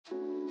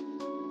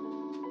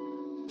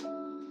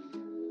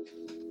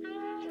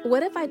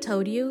What if I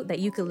told you that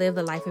you could live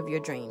the life of your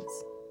dreams?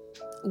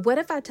 What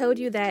if I told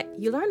you that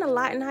you learn a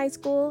lot in high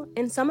school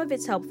and some of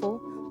it's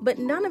helpful, but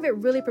none of it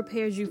really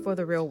prepares you for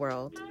the real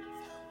world?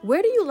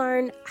 Where do you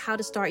learn how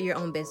to start your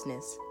own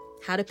business,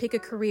 how to pick a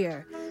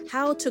career,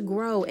 how to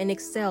grow and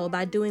excel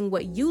by doing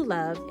what you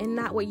love and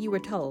not what you were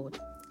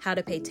told, how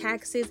to pay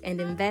taxes and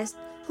invest?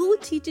 Who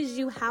teaches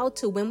you how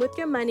to win with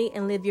your money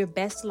and live your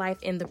best life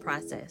in the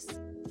process?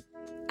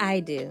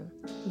 I do.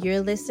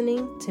 You're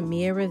listening to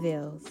Mia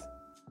Reveals.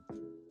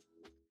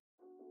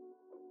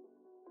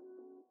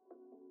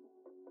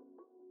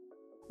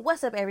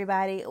 What's up,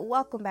 everybody?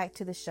 Welcome back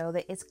to the show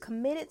that is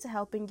committed to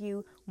helping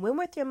you win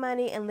with your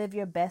money and live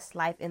your best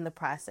life in the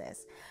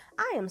process.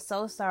 I am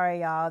so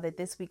sorry, y'all, that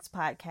this week's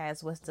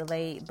podcast was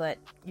delayed, but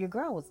your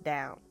girl was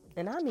down.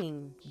 And I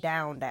mean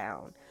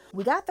down.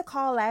 We got the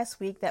call last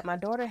week that my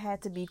daughter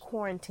had to be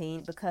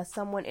quarantined because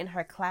someone in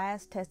her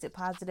class tested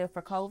positive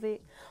for COVID.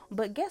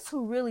 But guess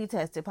who really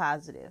tested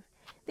positive?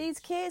 These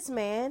kids,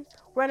 man,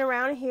 run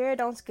around here,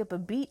 don't skip a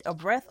beat, a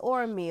breath,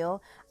 or a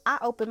meal. I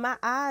open my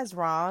eyes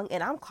wrong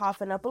and I'm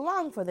coughing up a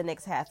lung for the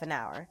next half an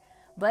hour.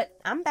 But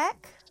I'm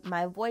back.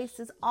 My voice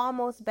is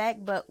almost back,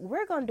 but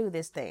we're going to do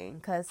this thing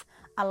because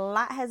a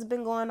lot has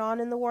been going on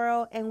in the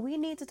world and we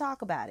need to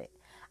talk about it.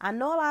 I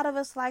know a lot of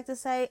us like to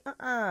say,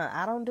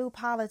 I don't do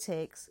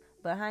politics.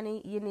 But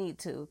honey, you need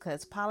to,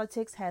 because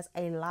politics has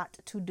a lot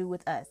to do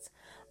with us.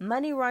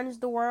 Money runs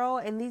the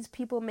world, and these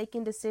people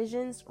making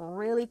decisions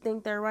really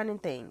think they're running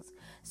things.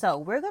 So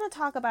we're going to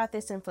talk about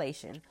this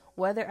inflation,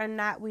 whether or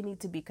not we need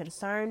to be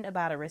concerned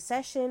about a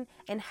recession,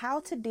 and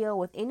how to deal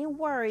with any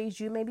worries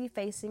you may be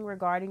facing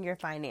regarding your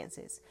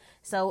finances.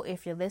 So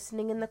if you're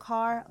listening in the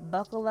car,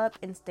 buckle up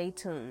and stay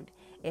tuned.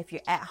 If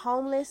you're at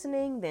home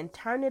listening, then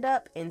turn it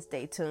up and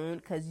stay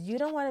tuned, because you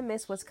don't want to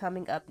miss what's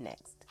coming up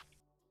next.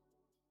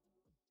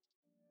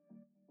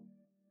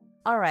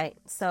 All right,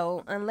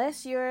 so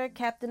unless you're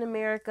Captain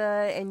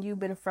America and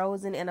you've been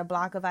frozen in a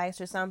block of ice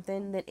or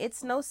something, then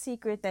it's no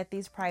secret that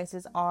these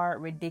prices are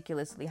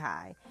ridiculously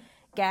high.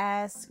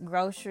 Gas,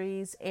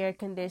 groceries, air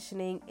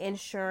conditioning,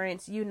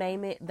 insurance, you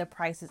name it, the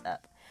price is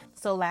up.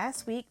 So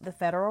last week, the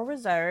Federal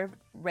Reserve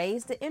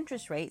raised the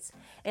interest rates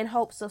in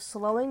hopes of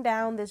slowing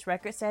down this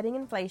record-setting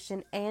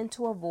inflation and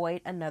to avoid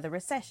another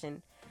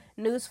recession.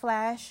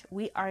 Newsflash,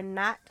 we are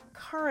not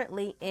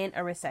currently in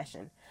a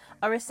recession.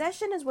 A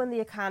recession is when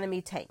the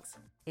economy tanks.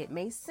 It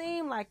may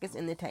seem like it's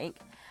in the tank.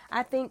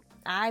 I think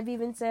I've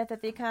even said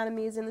that the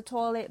economy is in the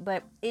toilet,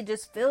 but it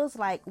just feels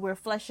like we're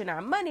flushing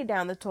our money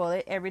down the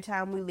toilet every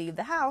time we leave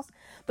the house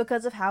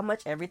because of how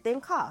much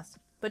everything costs.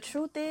 But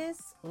truth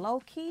is,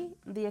 low-key,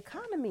 the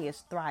economy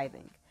is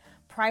thriving.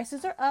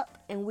 Prices are up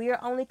and we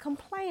are only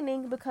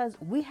complaining because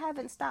we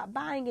haven't stopped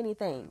buying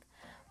anything.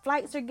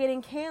 Flights are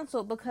getting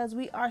canceled because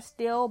we are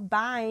still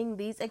buying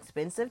these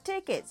expensive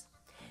tickets.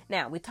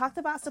 Now, we talked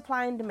about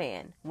supply and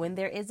demand. When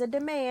there is a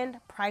demand,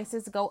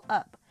 prices go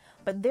up.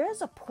 But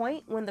there's a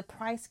point when the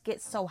price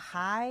gets so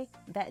high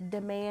that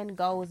demand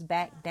goes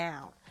back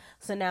down.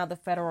 So now the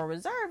Federal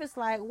Reserve is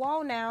like,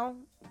 whoa now,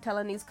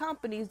 telling these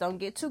companies don't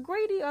get too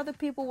greedy or the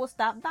people will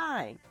stop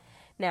buying.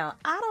 Now,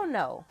 I don't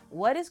know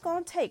what it's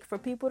going to take for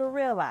people to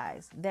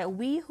realize that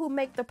we who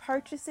make the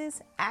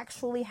purchases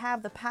actually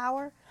have the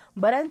power.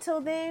 But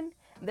until then,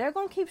 they're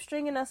going to keep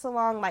stringing us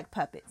along like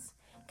puppets.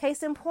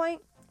 Case in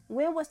point,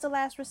 when was the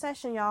last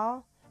recession,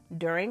 y'all?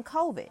 During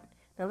COVID.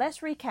 Now let's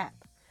recap.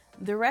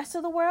 The rest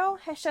of the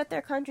world has shut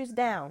their countries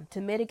down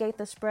to mitigate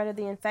the spread of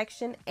the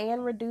infection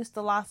and reduce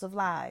the loss of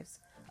lives.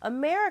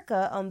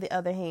 America, on the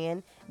other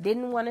hand,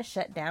 didn't want to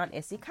shut down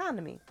its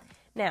economy.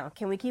 Now,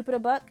 can we keep it a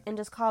buck and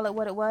just call it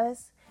what it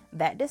was?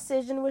 That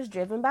decision was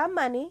driven by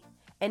money,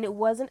 and it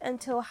wasn't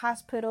until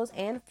hospitals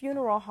and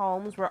funeral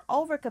homes were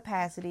over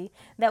capacity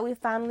that we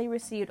finally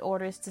received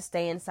orders to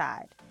stay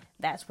inside.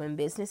 That's when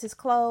businesses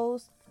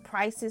closed,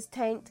 prices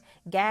tanked,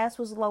 gas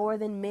was lower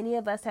than many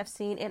of us have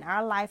seen in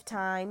our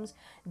lifetimes,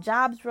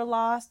 jobs were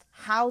lost,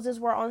 houses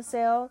were on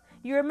sale.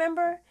 You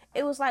remember?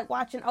 It was like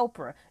watching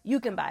Oprah. You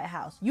can buy a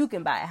house, you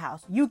can buy a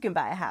house, you can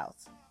buy a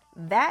house.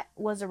 That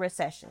was a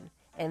recession.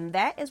 And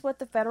that is what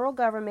the federal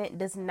government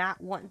does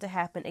not want to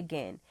happen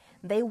again.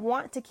 They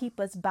want to keep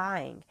us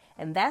buying.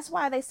 And that's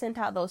why they sent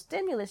out those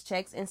stimulus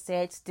checks and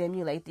said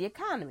stimulate the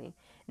economy.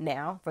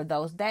 Now, for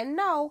those that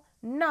know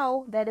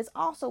that is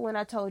also when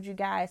I told you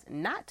guys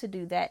not to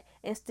do that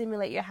and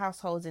stimulate your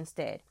households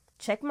instead.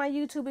 Check my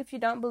YouTube if you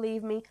don't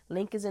believe me.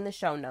 Link is in the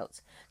show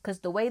notes. Because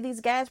the way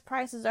these gas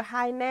prices are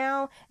high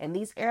now and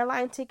these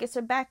airline tickets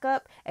are back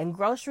up and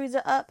groceries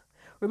are up.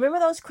 Remember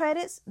those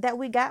credits that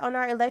we got on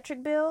our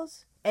electric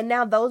bills? And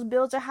now those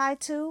bills are high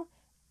too.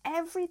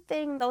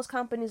 Everything those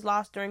companies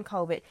lost during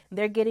COVID,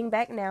 they're getting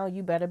back now.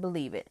 You better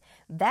believe it.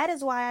 That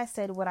is why I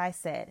said what I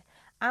said.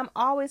 I'm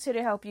always here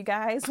to help you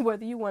guys,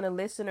 whether you want to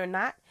listen or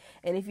not.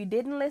 And if you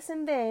didn't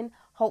listen then,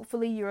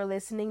 hopefully you're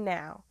listening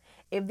now.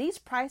 If these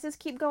prices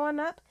keep going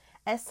up,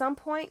 at some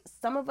point,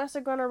 some of us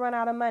are going to run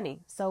out of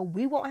money. So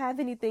we won't have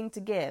anything to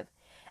give.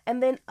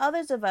 And then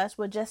others of us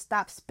will just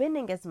stop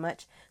spending as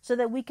much so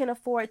that we can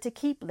afford to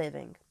keep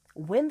living.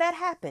 When that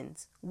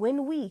happens,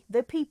 when we,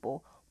 the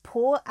people,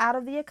 pull out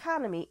of the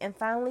economy and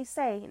finally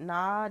say,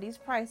 nah, these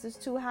prices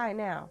too high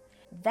now.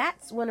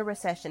 That's when a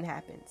recession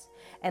happens.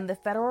 And the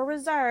Federal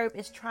Reserve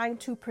is trying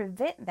to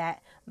prevent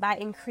that by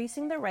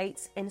increasing the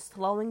rates and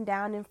slowing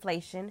down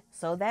inflation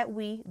so that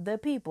we, the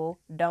people,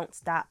 don't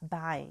stop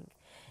buying.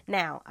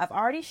 Now, I've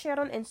already shared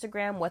on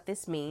Instagram what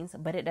this means,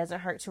 but it doesn't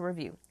hurt to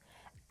review.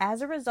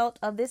 As a result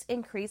of this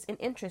increase in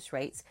interest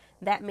rates,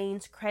 that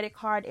means credit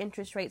card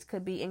interest rates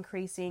could be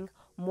increasing,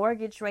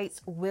 mortgage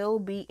rates will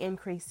be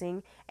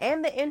increasing,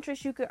 and the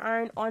interest you could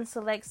earn on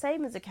select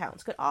savings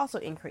accounts could also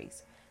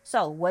increase.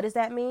 So what does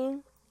that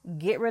mean?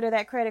 Get rid of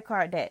that credit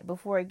card debt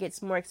before it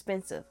gets more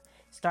expensive.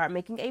 Start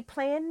making a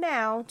plan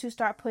now to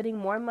start putting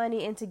more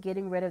money into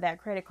getting rid of that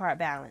credit card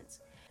balance.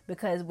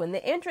 Because when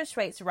the interest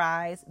rates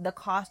rise, the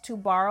cost to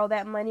borrow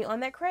that money on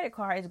that credit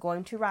card is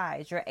going to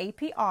rise. Your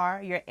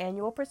APR, your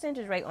annual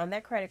percentage rate on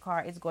that credit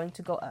card, is going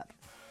to go up.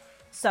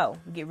 So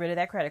get rid of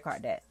that credit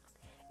card debt.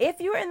 If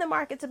you're in the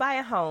market to buy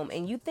a home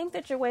and you think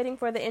that you're waiting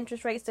for the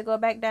interest rates to go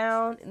back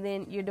down,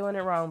 then you're doing it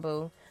wrong,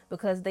 boo,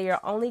 because they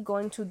are only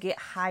going to get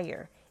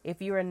higher.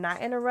 If you are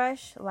not in a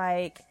rush,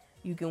 like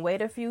you can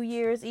wait a few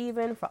years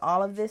even for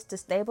all of this to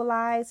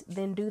stabilize,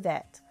 then do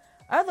that.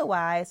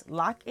 Otherwise,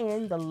 lock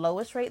in the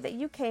lowest rate that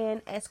you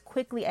can as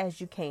quickly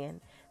as you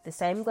can. The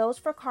same goes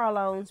for car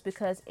loans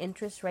because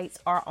interest rates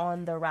are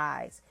on the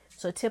rise.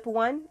 So tip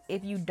 1,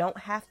 if you don't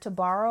have to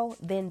borrow,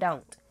 then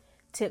don't.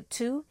 Tip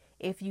 2,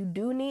 if you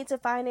do need to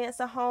finance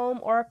a home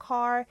or a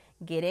car,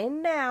 get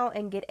in now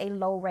and get a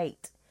low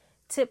rate.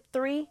 Tip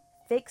 3,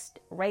 fixed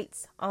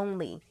rates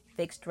only.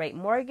 Fixed rate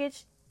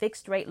mortgage,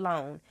 fixed rate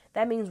loan.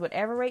 That means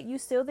whatever rate you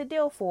seal the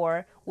deal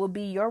for will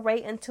be your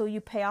rate until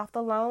you pay off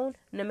the loan,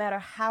 no matter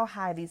how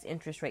high these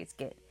interest rates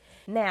get.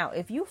 Now,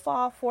 if you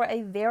fall for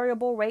a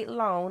variable rate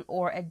loan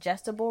or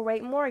adjustable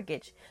rate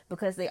mortgage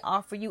because they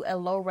offer you a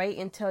low rate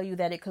and tell you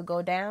that it could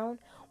go down,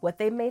 what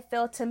they may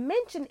fail to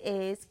mention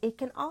is it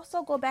can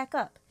also go back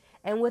up.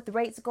 And with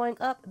rates going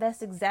up,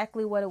 that's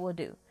exactly what it will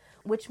do,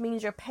 which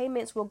means your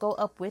payments will go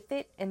up with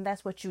it, and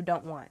that's what you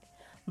don't want.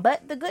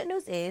 But the good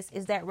news is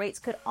that rates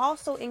could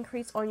also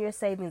increase on your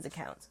savings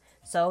accounts.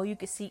 So you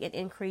could see an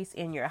increase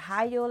in your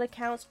high yield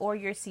accounts or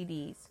your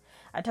CDs.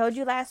 I told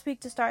you last week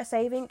to start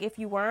saving if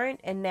you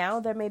weren't, and now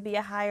there may be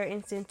a higher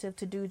incentive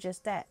to do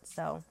just that.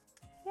 So,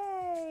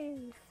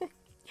 yay!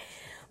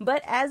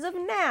 But as of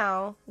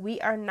now, we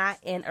are not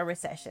in a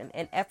recession,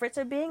 and efforts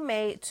are being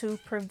made to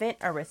prevent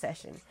a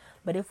recession.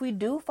 But if we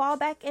do fall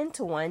back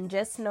into one,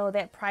 just know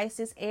that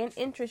prices and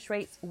interest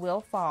rates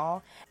will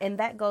fall, and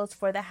that goes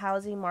for the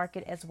housing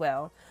market as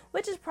well,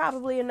 which is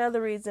probably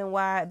another reason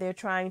why they're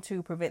trying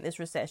to prevent this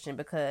recession,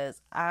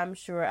 because I'm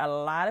sure a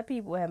lot of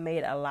people have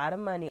made a lot of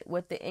money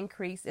with the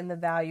increase in the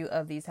value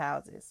of these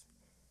houses.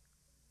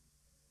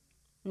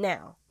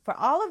 Now, for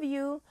all of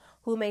you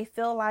who may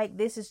feel like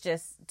this is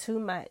just too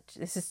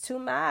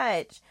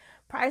much,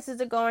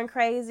 prices are going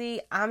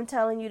crazy, I'm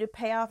telling you to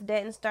pay off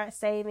debt and start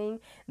saving.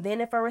 Then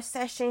if a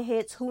recession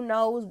hits, who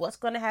knows what's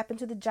going to happen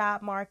to the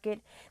job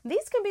market.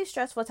 These can be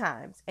stressful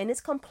times, and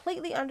it's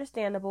completely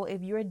understandable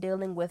if you're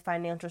dealing with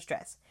financial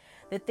stress.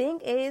 The thing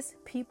is,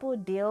 people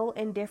deal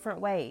in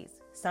different ways.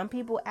 Some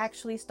people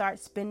actually start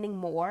spending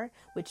more,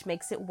 which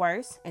makes it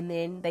worse, and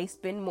then they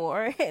spend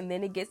more, and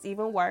then it gets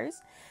even worse.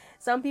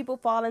 Some people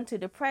fall into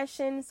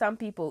depression. Some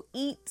people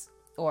eat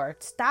or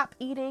stop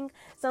eating.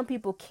 Some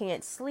people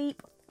can't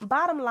sleep.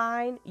 Bottom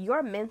line,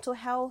 your mental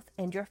health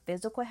and your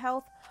physical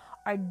health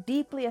are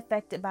deeply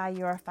affected by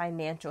your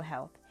financial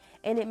health.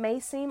 And it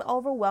may seem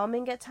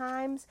overwhelming at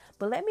times,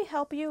 but let me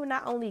help you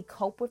not only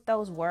cope with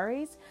those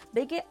worries,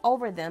 but get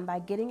over them by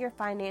getting your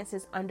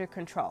finances under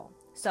control.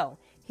 So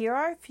here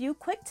are a few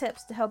quick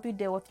tips to help you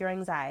deal with your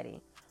anxiety.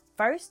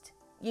 First,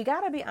 you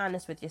gotta be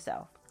honest with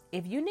yourself.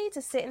 If you need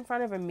to sit in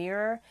front of a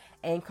mirror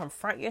and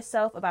confront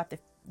yourself about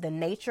the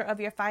nature of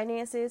your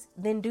finances,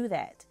 then do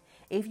that.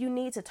 If you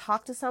need to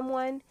talk to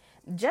someone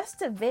just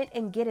to vent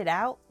and get it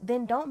out,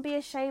 then don't be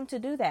ashamed to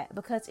do that,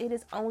 because it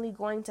is only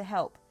going to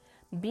help.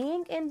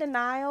 Being in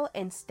denial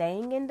and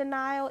staying in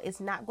denial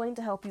is not going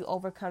to help you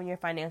overcome your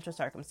financial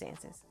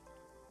circumstances.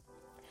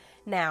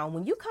 Now,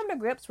 when you come to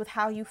grips with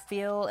how you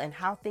feel and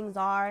how things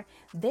are,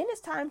 then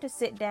it's time to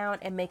sit down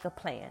and make a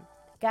plan.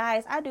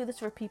 Guys, I do this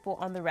for people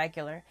on the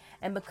regular,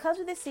 and because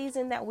of the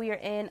season that we are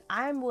in,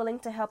 I'm willing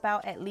to help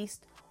out at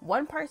least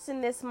one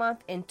person this month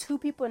and 2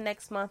 people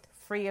next month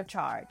free of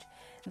charge.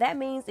 That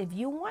means if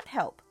you want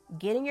help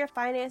getting your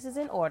finances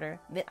in order,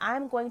 then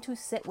I'm going to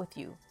sit with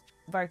you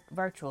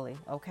virtually,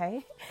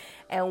 okay?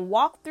 And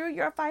walk through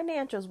your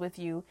financials with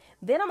you.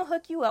 Then I'm gonna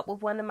hook you up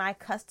with one of my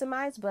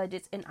customized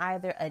budgets in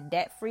either a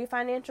debt-free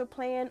financial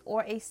plan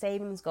or a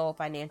savings goal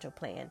financial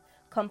plan,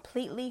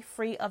 completely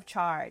free of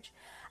charge.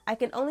 I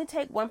can only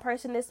take one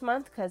person this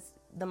month because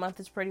the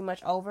month is pretty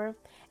much over,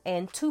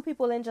 and 2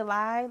 people in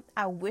July.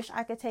 I wish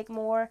I could take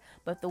more,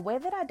 but the way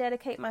that I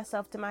dedicate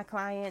myself to my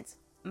clients,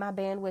 my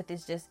bandwidth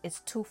is it's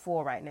too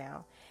full right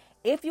now.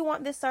 If you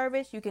want this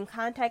service, you can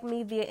contact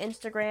me via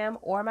Instagram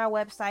or my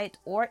website,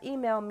 or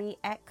email me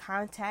at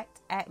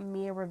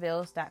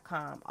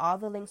contact@miareveals.com. All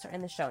the links are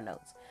in the show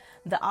notes.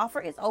 The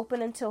offer is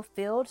open until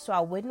filled, so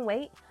I wouldn't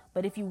wait.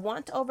 But if you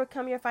want to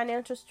overcome your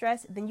financial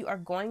stress, then you are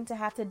going to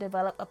have to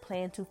develop a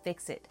plan to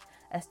fix it.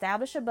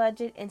 Establish a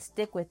budget and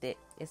stick with it.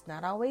 It's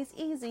not always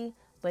easy,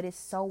 but it's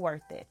so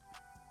worth it.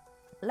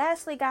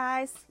 Lastly,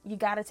 guys, you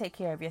got to take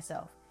care of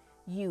yourself.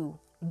 You,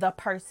 the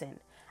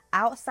person.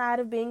 Outside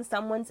of being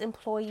someone's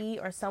employee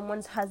or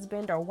someone's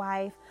husband or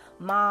wife,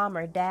 mom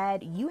or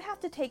dad, you have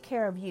to take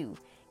care of you.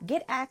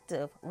 Get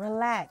active,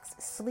 relax,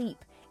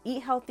 sleep,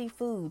 eat healthy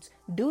foods,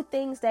 do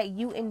things that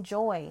you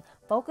enjoy,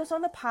 focus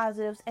on the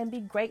positives, and be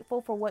grateful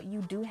for what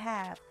you do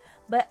have.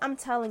 But I'm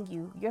telling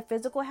you, your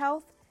physical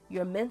health,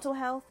 your mental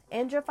health,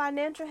 and your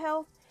financial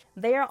health,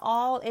 they are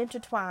all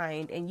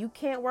intertwined, and you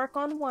can't work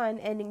on one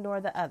and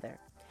ignore the other.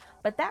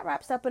 But that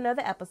wraps up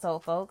another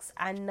episode, folks.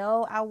 I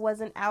know I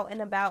wasn't out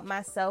and about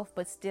myself,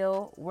 but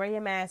still, wear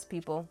your mask,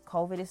 people.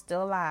 COVID is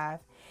still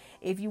alive.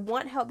 If you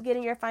want help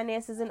getting your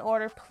finances in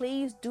order,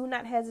 please do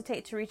not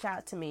hesitate to reach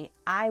out to me.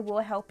 I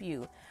will help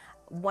you.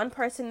 One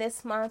person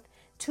this month,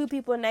 2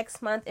 people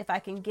next month. If I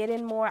can get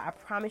in more, I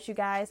promise you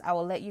guys, I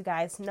will let you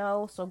guys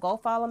know. So go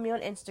follow me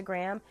on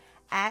Instagram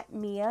at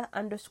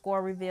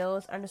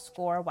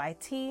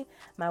Mia_reveals_YT.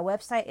 My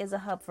website is a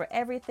hub for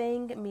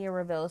everything,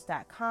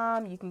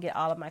 miareveals.com. You can get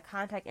all of my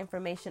contact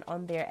information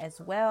on there as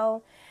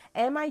well.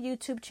 And my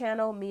YouTube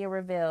channel, Mia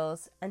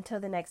Reveals. Until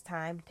the next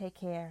time, take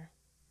care.